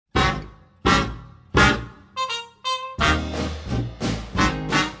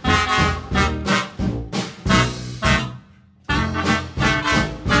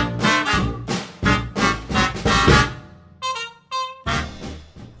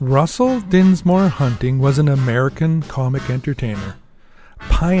Russell Dinsmore Hunting was an American comic entertainer,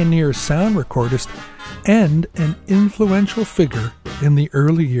 pioneer sound recordist, and an influential figure in the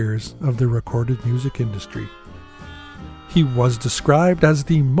early years of the recorded music industry. He was described as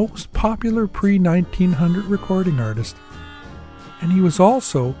the most popular pre-1900 recording artist, and he was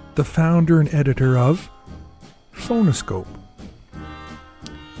also the founder and editor of Phonoscope.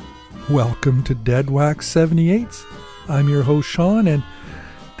 Welcome to Dead Wax 78s. I'm your host Sean, and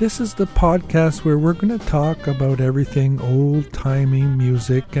this is the podcast where we're going to talk about everything old-timey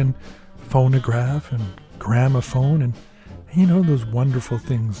music and phonograph and gramophone and, those wonderful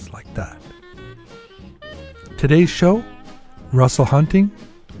things like that. Today's show, Russell Hunting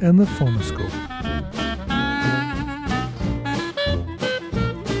and the Phonoscope.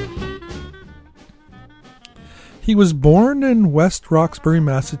 He was born in West Roxbury,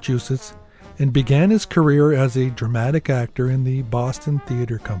 Massachusetts, and began his career as a dramatic actor in the Boston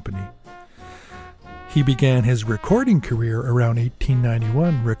Theatre Company. He began his recording career around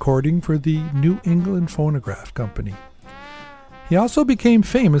 1891, recording for the New England Phonograph Company. He also became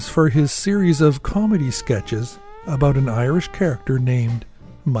famous for his series of comedy sketches about an Irish character named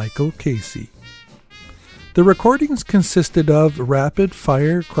Michael Casey. The recordings consisted of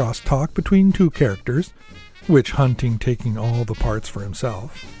rapid-fire crosstalk between two characters, which Hunting taking all the parts for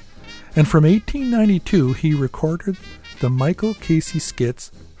himself. And from 1892, he recorded the Michael Casey skits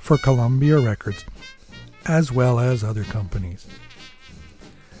for Columbia Records, as well as other companies.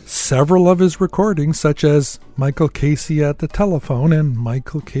 Several of his recordings, such as Michael Casey at the Telephone and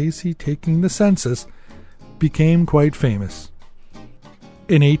Michael Casey Taking the Census, became quite famous.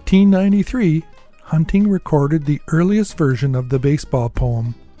 In 1893, Hunting recorded the earliest version of the baseball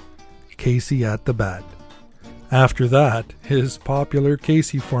poem, Casey at the Bat. After that, his popular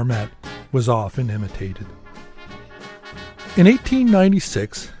Casey format was often imitated. In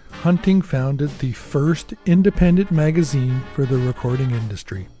 1896, Hunting founded the first independent magazine for the recording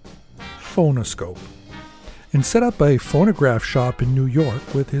industry, Phonoscope, and set up a phonograph shop in New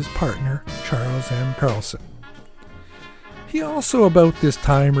York with his partner, Charles M. Carlson. He also about this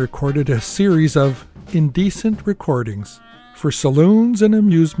time recorded a series of indecent recordings for saloons and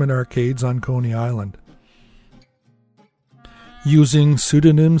amusement arcades on Coney Island. Using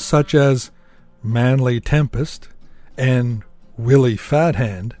pseudonyms such as Manly Tempest and Willie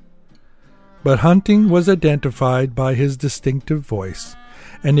Fathand, but Hunting was identified by his distinctive voice,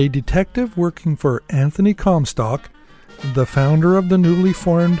 and a detective working for Anthony Comstock, the founder of the newly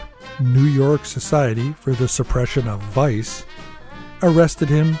formed New York Society for the Suppression of Vice, arrested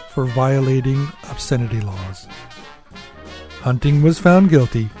him for violating obscenity laws. Hunting was found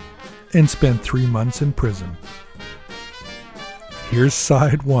guilty and spent 3 months in prison. Here's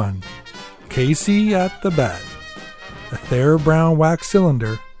side one, Casey at the Bat, a Thayer Brown wax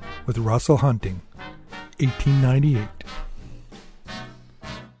cylinder with Russell Hunting, 1898.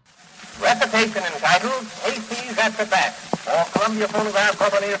 Recitation entitled Casey's at the Bat, for Columbia Phonograph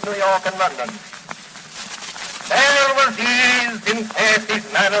Companies, New York and London. There was ease in Casey's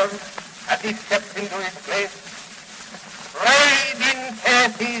manner as he stepped into his place, pride in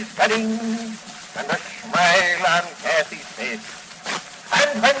Casey's bedding, and a smile on Casey's face.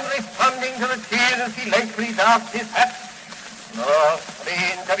 And when responding to the cheers, he lightly doffed his hat, no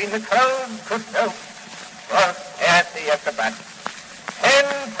stranger in the crowd could doubt was Casey at the bat.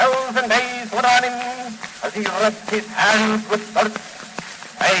 10,000 eyes were on him as he rubbed his hands with dirt.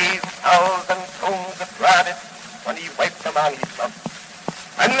 5,000 tongues applauded when he wiped them on his glove.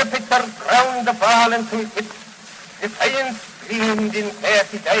 And the pitcher ground the ball into his hip. Defiance gleamed in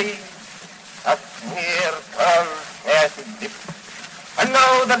Casey's eyes. A sneer curled Casey's lip. And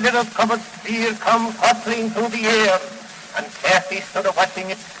now the little covered sphere comes hurtling through the air, and Casey stood watching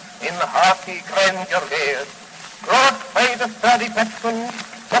it in haughty grandeur there. Brought by the sturdy batsman,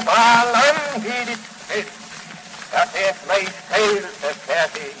 the ball unheeded sped. That ain't my style, said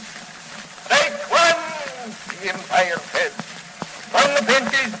Casey. Strike one, the umpire said. From the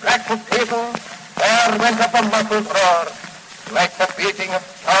bench's blackwood table, there went up a muffled roar, like the beating of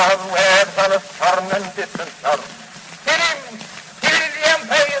storm waves on a storm and distant shore. Hit him!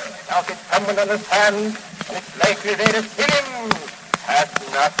 Now it's coming on his hand, and it's likely they to kill him. Has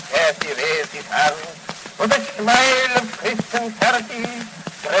not Casey raised his hand? With a smile of Christian charity,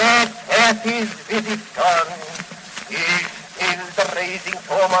 great Casey's visage gone. He stilled the raising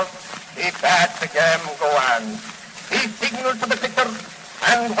tumult, he bade the game go on. He signaled to the pitcher,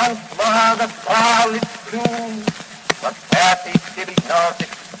 and once more the ball is flew. But Casey still ignored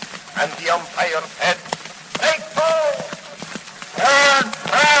it, and the umpire said, "Strike four!" Third,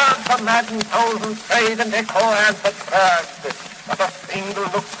 the maddened thousands cried, and echo answered third. But a single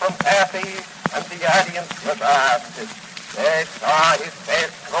look from Kathy, and the audience was asked. They saw his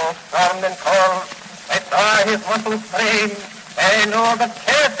face grow stern and cold. They saw his muscles strain. They knew that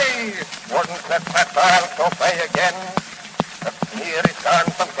Kathy wouldn't let that ball go by again. The sneer is gone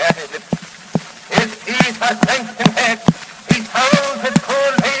from Kathy's lips. His teeth are clenched in head. He howls his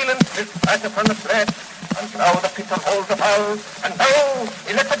cold heel and fist back upon the sled. And now the pitcher holds the ball. And now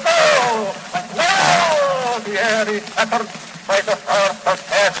he lets it go. And now the air is shattered by the force of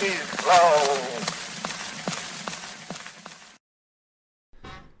Kathy's blow.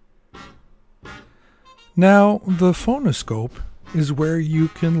 Now, the phonoscope is where you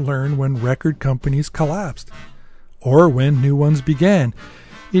can learn when record companies collapsed, or when new ones began.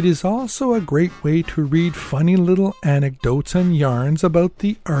 It is also a great way to read funny little anecdotes and yarns about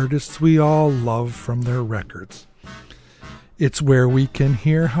the artists we all love from their records. It's where we can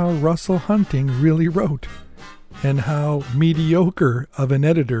hear how Russell Hunting really wrote, and how mediocre of an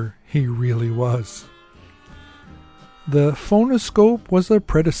editor he really was. The phonoscope was a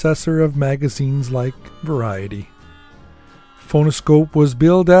predecessor of magazines like Variety. Phonoscope was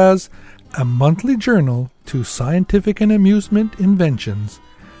billed as a monthly journal to scientific and amusement inventions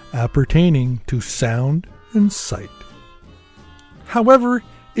appertaining to sound and sight. However,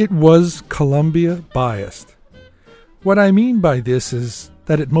 it was Columbia biased. What I mean by this is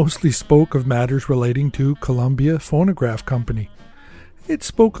that it mostly spoke of matters relating to Columbia Phonograph Company. It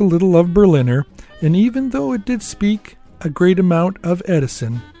spoke a little of Berliner, and even though it did speak a great amount of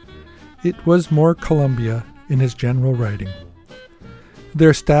Edison, it was more Columbia in his general writing.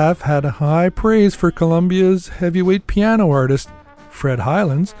 Their staff had a high praise for Columbia's heavyweight piano artist, Fred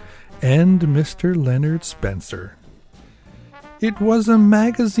Highlands, and Mr. Leonard Spencer. It was a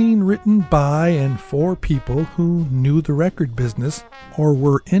magazine written by and for people who knew the record business or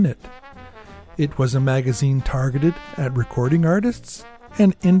were in it. It was a magazine targeted at recording artists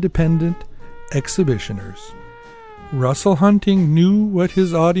and independent exhibitioners. Russell Hunting knew what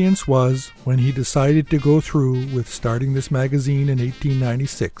his audience was when he decided to go through with starting this magazine in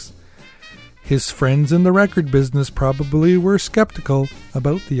 1896. His friends in the record business probably were skeptical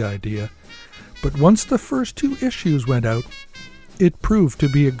about the idea, but once the first 2 issues went out, it proved to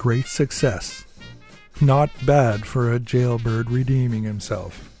be a great success. Not bad for a jailbird redeeming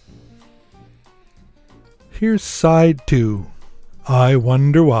himself. Here's side 2, I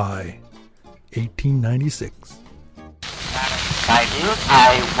Wonder Why, 1896. Titled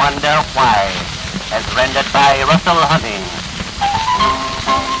I Wonder Why, as rendered by Russell Hunting.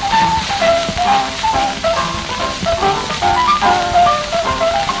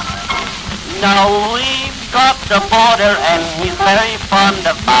 Now we've got the border and he's very fond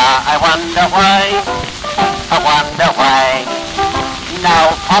of bar. I wonder why, I wonder why.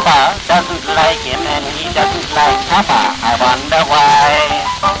 Now Papa doesn't like him and he doesn't like Papa. I wonder why,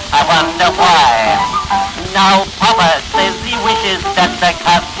 I wonder why. Now Papa says he wishes that the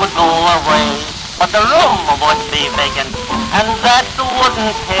cat would go away, but the room would be vacant, and that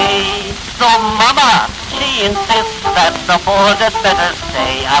wouldn't pay. So Mama, she insists that the board had better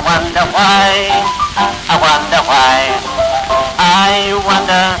stay. I wonder why, I wonder why. I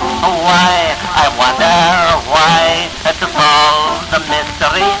wonder why, I wonder why. To solve the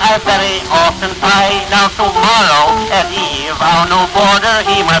mystery I very often try. Now tomorrow at eve our new boarder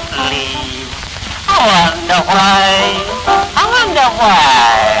he must leave. I wonder why, I wonder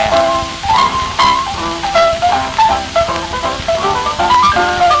why.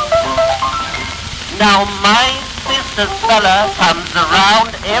 Now my sister's fella comes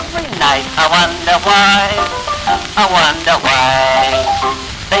around every night. I wonder why, I wonder why.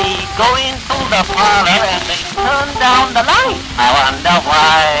 They go into the parlor and they turn down the light. I wonder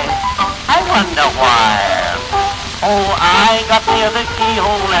why, I wonder why. Oh, I got near the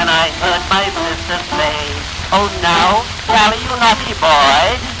keyhole and I heard my sister say, oh now, Sally, you naughty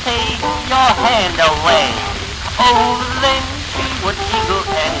boy, take your hand away. Oh, then she would giggle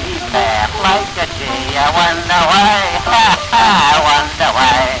and he'd laugh like a jay. I wonder why, ha ha, I wonder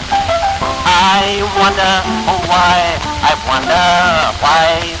why. I wonder why, I wonder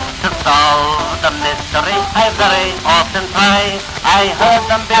why. To solve the mystery I very often try. I heard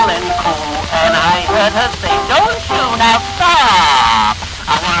them bill and coo, and I heard her say, don't you now stop.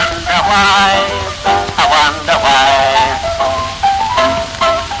 I wonder why, I wonder why.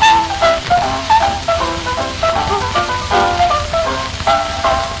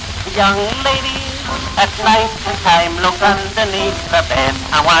 Young ladies at night time look underneath the bed.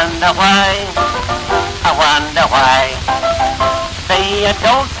 I wonder why, I wonder why. They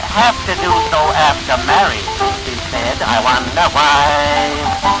don't have to do so after marriage, she said. I wonder why,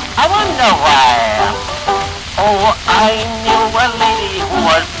 I wonder why. Oh, I knew a lady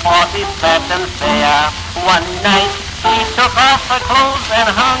was 40 fat and fair. One night she took off her clothes and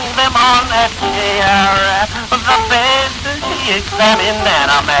hung them on a chair. The bed she examined and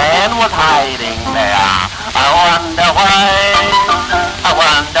a man was hiding there. I wonder why, I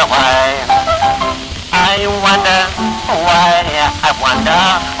wonder why. I wonder why, I wonder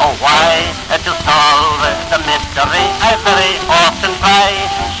why. To solve the mystery I very often try.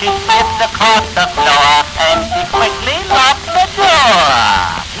 She slipped across the floor and she quickly locked the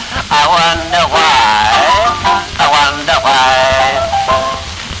door. I wonder why, I wonder why.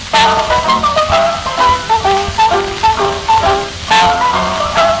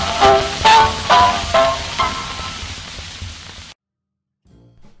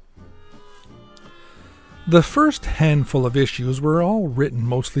 The first handful of issues were all written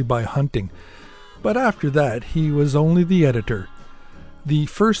mostly by Hunting, but after that he was only the editor. The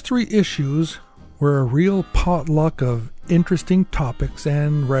first 3 issues were a real potluck of interesting topics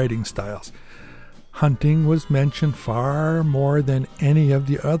and writing styles. Hunting was mentioned far more than any of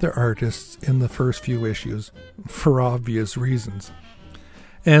the other artists in the first few issues, for obvious reasons.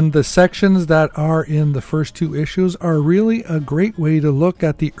 And the sections that are in the first 2 issues are really a great way to look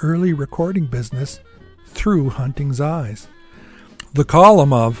at the early recording business through Hunting's eyes. The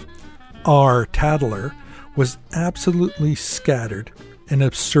column of R. Tattler was absolutely scattered and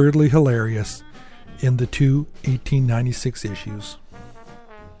absurdly hilarious in the 2 1896 issues.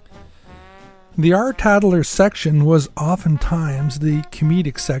 The R. Tattler section was oftentimes the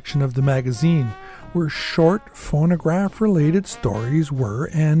comedic section of the magazine, where short phonograph-related stories were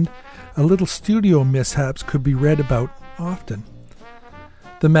and a little studio mishaps could be read about often.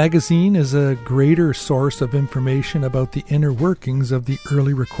 The magazine is a greater source of information about the inner workings of the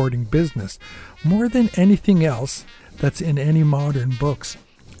early recording business, more than anything else that's in any modern books,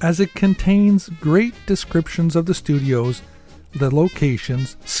 as it contains great descriptions of the studios, the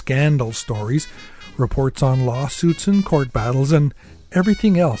locations, scandal stories, reports on lawsuits and court battles, and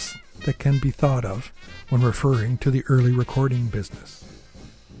everything else that can be thought of when referring to the early recording business.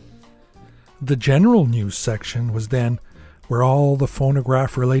 The general news section was then where all the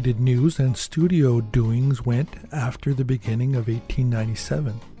phonograph-related news and studio doings went after the beginning of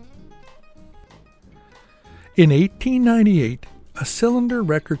 1897. In 1898, a cylinder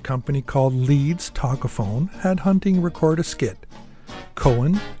record company called Leeds Talkaphone had Hunting record a skit,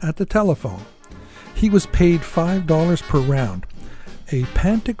 Cohen at the Telephone. He was paid $5 per round. A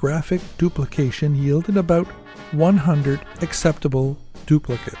pantographic duplication yielded about 100 acceptable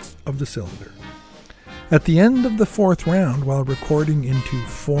duplicates of the cylinder. At the end of the 4th round, while recording into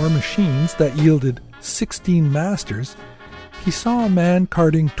 4 machines that yielded 16 masters, he saw a man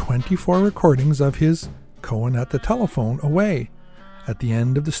carting 24 recordings of his Cohen at the Telephone away at the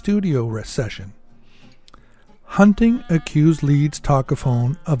end of the studio session. Hunting accused Leeds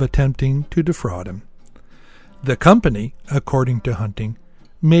Talkaphone of attempting to defraud him. The company, according to Hunting,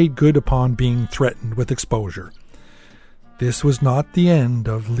 made good upon being threatened with exposure. This was not the end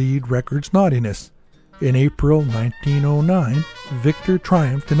of Lead Records' naughtiness. In April 1909, Victor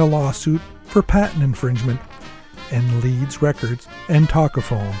triumphed in a lawsuit for patent infringement, and Leeds Records and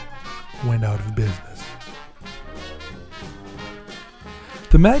Talkaphone went out of business.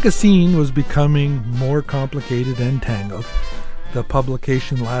 The magazine was becoming more complicated and tangled. The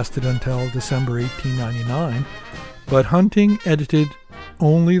publication lasted until December 1899, but Hunting edited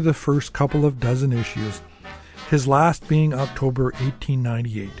only the first couple of dozen issues, his last being October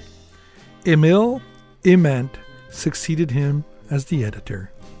 1898. Emile Iment succeeded him as the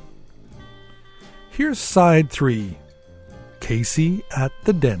editor. Here's side 3, Casey at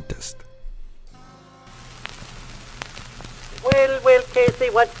the Dentist. Well, Casey,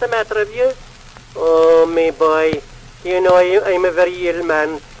 what's the matter with you? Oh, me boy, you know I'm a very ill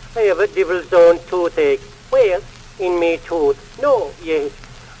man. I have a devil's own toothache. Where? In me tooth? No, yes.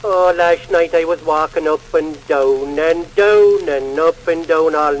 Oh, last night I was walking up and down and down and up and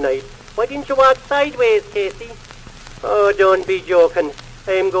down all night. Why didn't you walk sideways, Casey? Oh, don't be joking.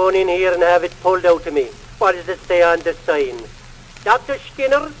 I'm going in here and have it pulled out of me. What does it say on the sign? Dr.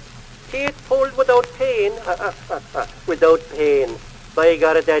 Skinner, teeth pulled without pain. Without pain. By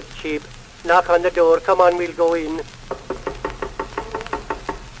God, that's cheap. Knock on the door. Come on, we'll go in.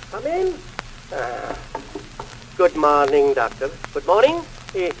 Come in. Good morning, doctor. Good morning.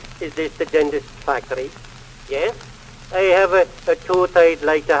 Is this the dentist's factory? Yes. I have a tooth I'd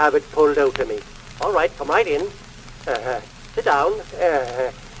like to have it pulled out of me. All right, come right in. Sit down.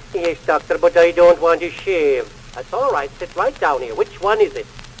 Yes, doctor, but I don't want to shave. That's all right. Sit right down here. Which one is it?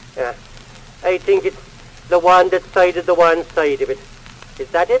 I think it's the one that sided the one side of it. Is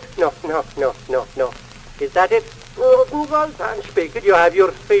that it? No. Is that it? Well, Dan Speaker, you have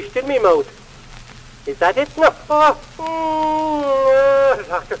your fist in me mouth. Is that it? No.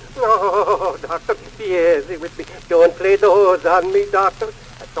 Doctor. No, Doctor. Be easy with me. Don't play the hose on me, Doctor.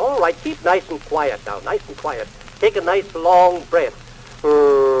 That's all right. Keep nice and quiet now. Nice and quiet. Take a nice long breath.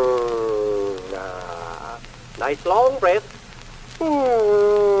 Nice long breath.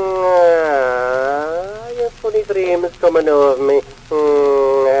 Your funny dream is coming over me.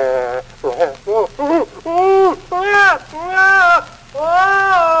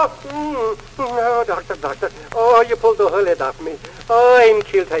 No, Doctor. Oh, you pulled the whole head off me. Oh, I'm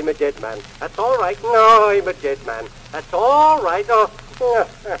killed. I'm a dead man. That's all right. No, I'm a dead man. That's all right.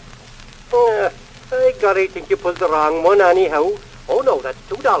 I gotta think you pulled the wrong one anyhow. Oh, no, that's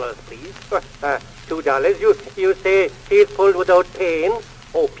 $2, please. $2. You say he's pulled without pain?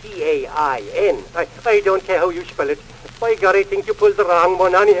 Oh, P-A-I-N. I don't care how you spell it. By God, I think you pulled the wrong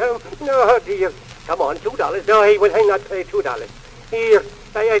one anyhow. No, dear. Come on, $2. No, I will not pay $2. Here,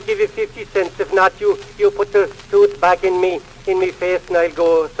 I'll give you 50 cents. If not, you put the tooth back in me face and I'll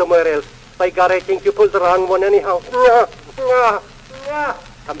go somewhere else. By God, I think you pulled the wrong one anyhow. No.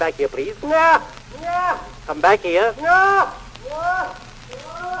 Come back here, please. No. Come back here. No.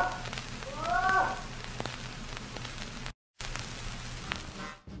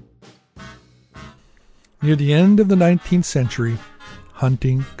 Near the end of the 19th century,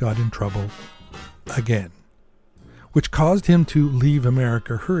 Hunting got in trouble again, which caused him to leave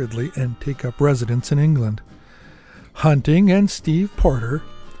America hurriedly and take up residence in England. Hunting and Steve Porter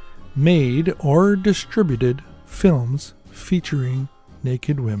made or distributed films featuring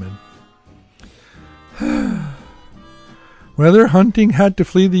naked women. Whether Hunting had to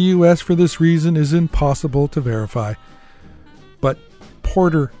flee the U.S. for this reason is impossible to verify, but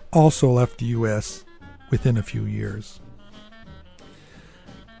Porter also left the U.S. within a few years.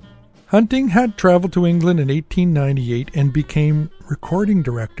 Hunting had traveled to England in 1898 and became recording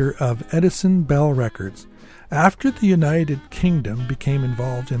director of Edison Bell Records. After the United Kingdom became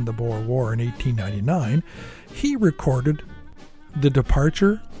involved in the Boer War in 1899, he recorded the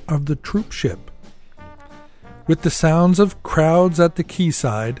departure of the troop ship. With the sounds of crowds at the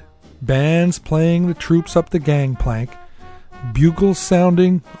quayside, bands playing the troops up the gangplank, bugles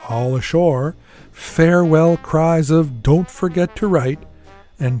sounding all ashore, farewell cries of "Don't forget to write,"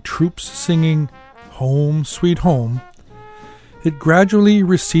 and troops singing "Home, Sweet Home," it gradually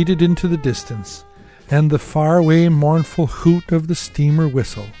receded into the distance, and the faraway mournful hoot of the steamer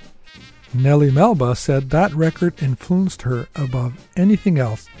whistle. Nellie Melba said that record influenced her above anything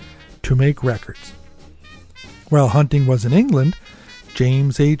else to make records. While Hunting was in England,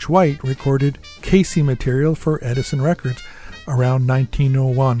 James H. White recorded Casey material for Edison Records around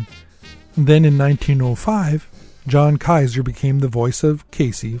 1901. Then in 1905, John Kaiser became the voice of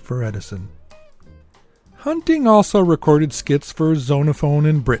Casey for Edison. Hunting also recorded skits for Zonophone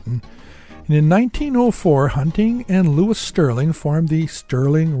in Britain, and in 1904 Hunting and Louis Sterling formed the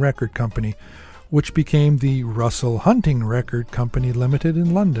Sterling Record Company, which became the Russell Hunting Record Company Limited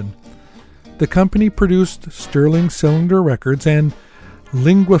in London. The company produced Sterling cylinder records and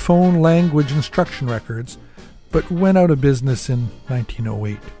Linguaphone language instruction records, but went out of business in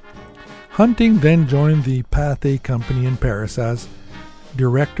 1908. Hunting then joined the Pathé Company in Paris as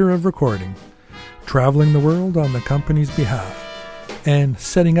Director of Recording, traveling the world on the company's behalf, and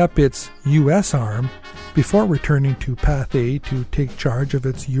setting up its U.S. arm before returning to Pathé to take charge of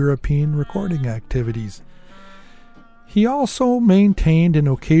its European recording activities. He also maintained an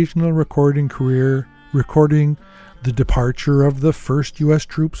occasional recording career, recording the departure of the first U.S.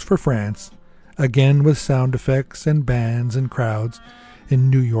 troops for France, again with sound effects and bands and crowds, in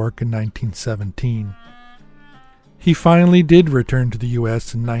New York in 1917. He finally did return to the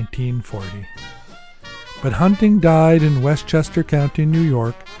U.S. in 1940. But Hunting died in Westchester County, New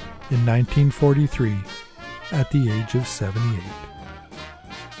York in 1943 at the age of 78.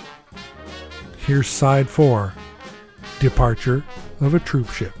 Here's Side 4, Departure of a Troop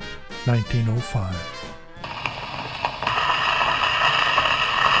Ship, 1905.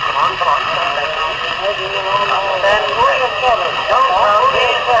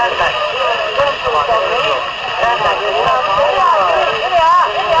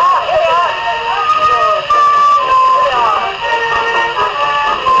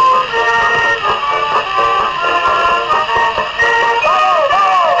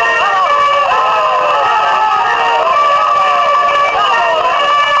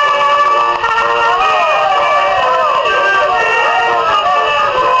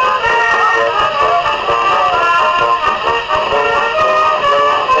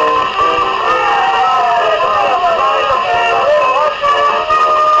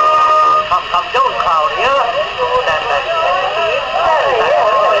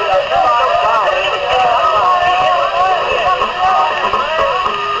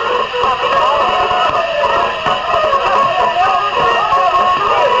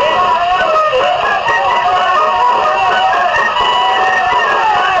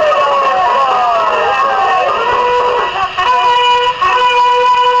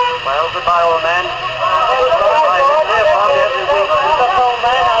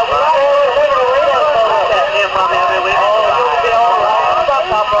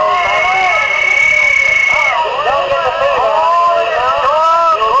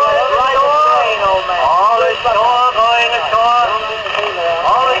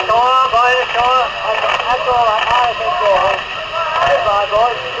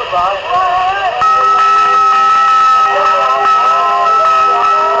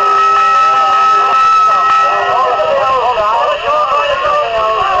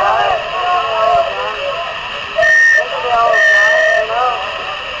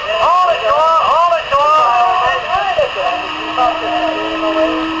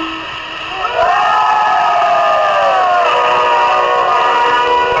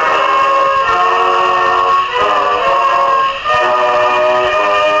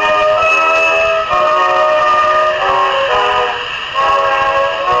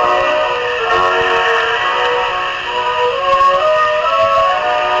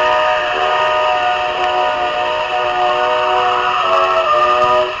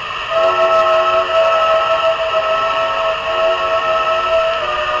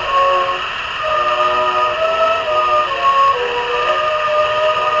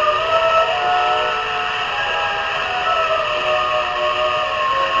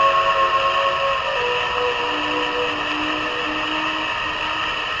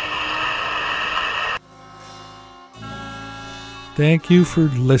 Thank you for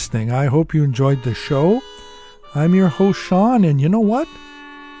listening. I hope you enjoyed the show. I'm your host, Sean, and you know what?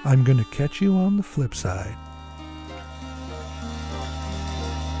 I'm going to catch you on the flip side.